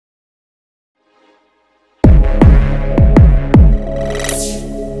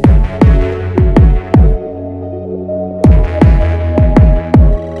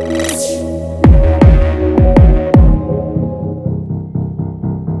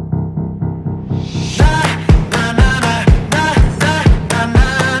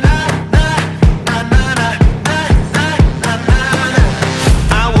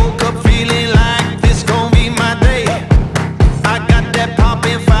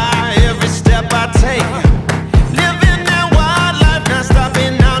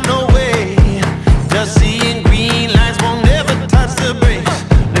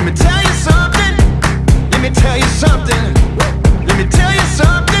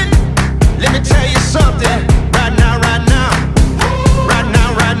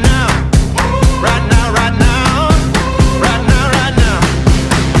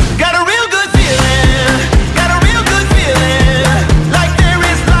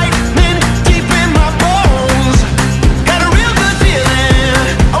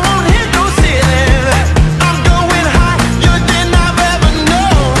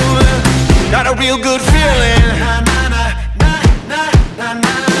Real good feeling.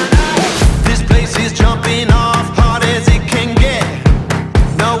 This place is jumping off hard as it can get.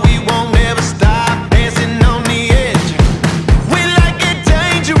 No, we won't ever stop dancing on the edge. We like it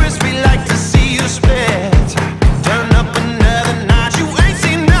dangerous, we like to see you split. Turn up another notch, you ain't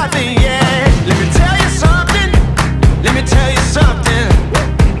seen nothing yet. Let me tell you something, let me tell you something,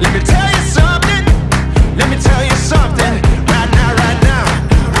 let me tell you something, let me tell you something. Right now, right now.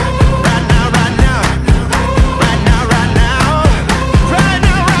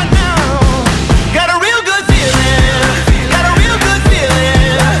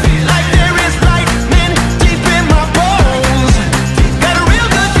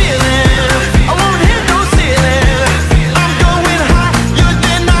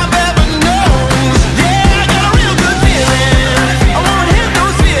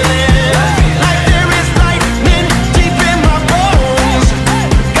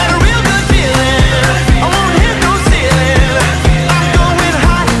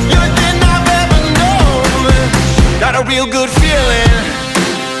 Real good feeling.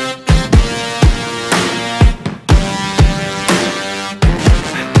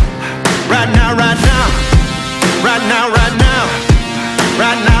 Right now, right now, right now, right now,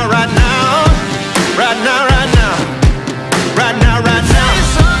 right now, right now, right now, right now, right now, right now,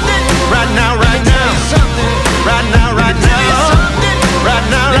 right now, right now, right now, right now, right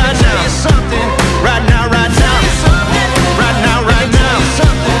now, right now, something, right now, right now, right now, right now,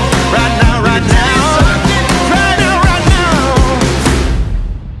 right now, right now.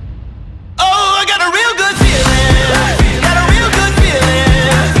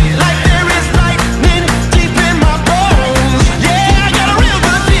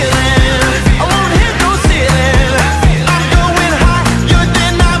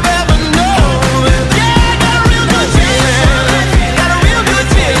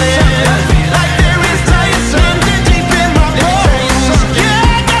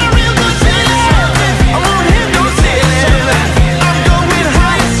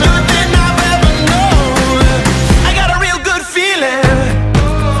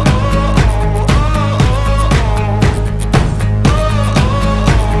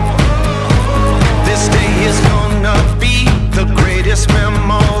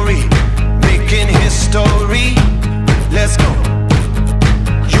 Memory, making history. Let's go.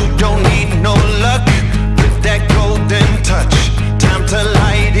 You don't need no luck with that golden touch. Time to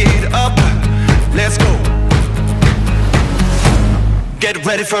light it up. Let's go. Get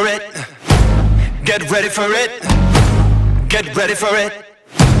ready for it. Get ready for it. Get ready for it.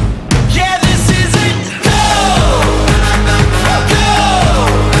 Yeah, this is it. Go!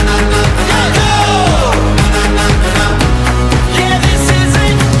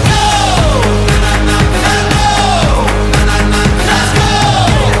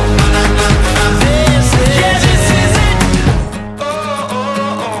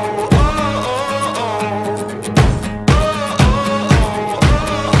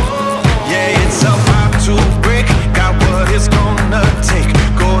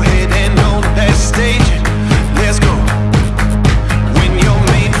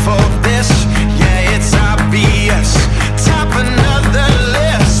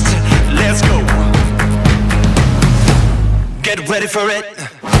 Get ready for it.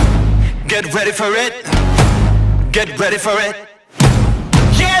 Get ready for it. Get ready for it.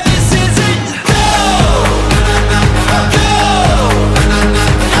 Yeah, this is it. Go! Go!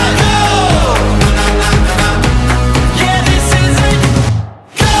 Go! Yeah, this is it.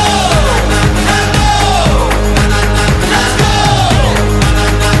 Go! Go! Let's go!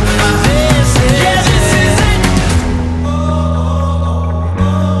 Yeah, this is it.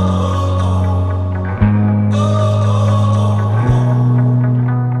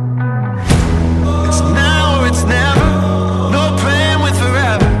 It's now or it's never. No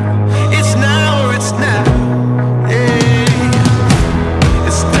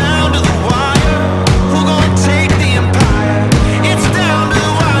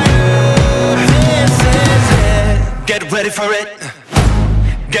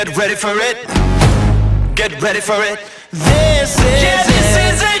Get ready for it. Get ready for it. This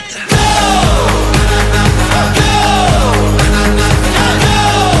is it. Go!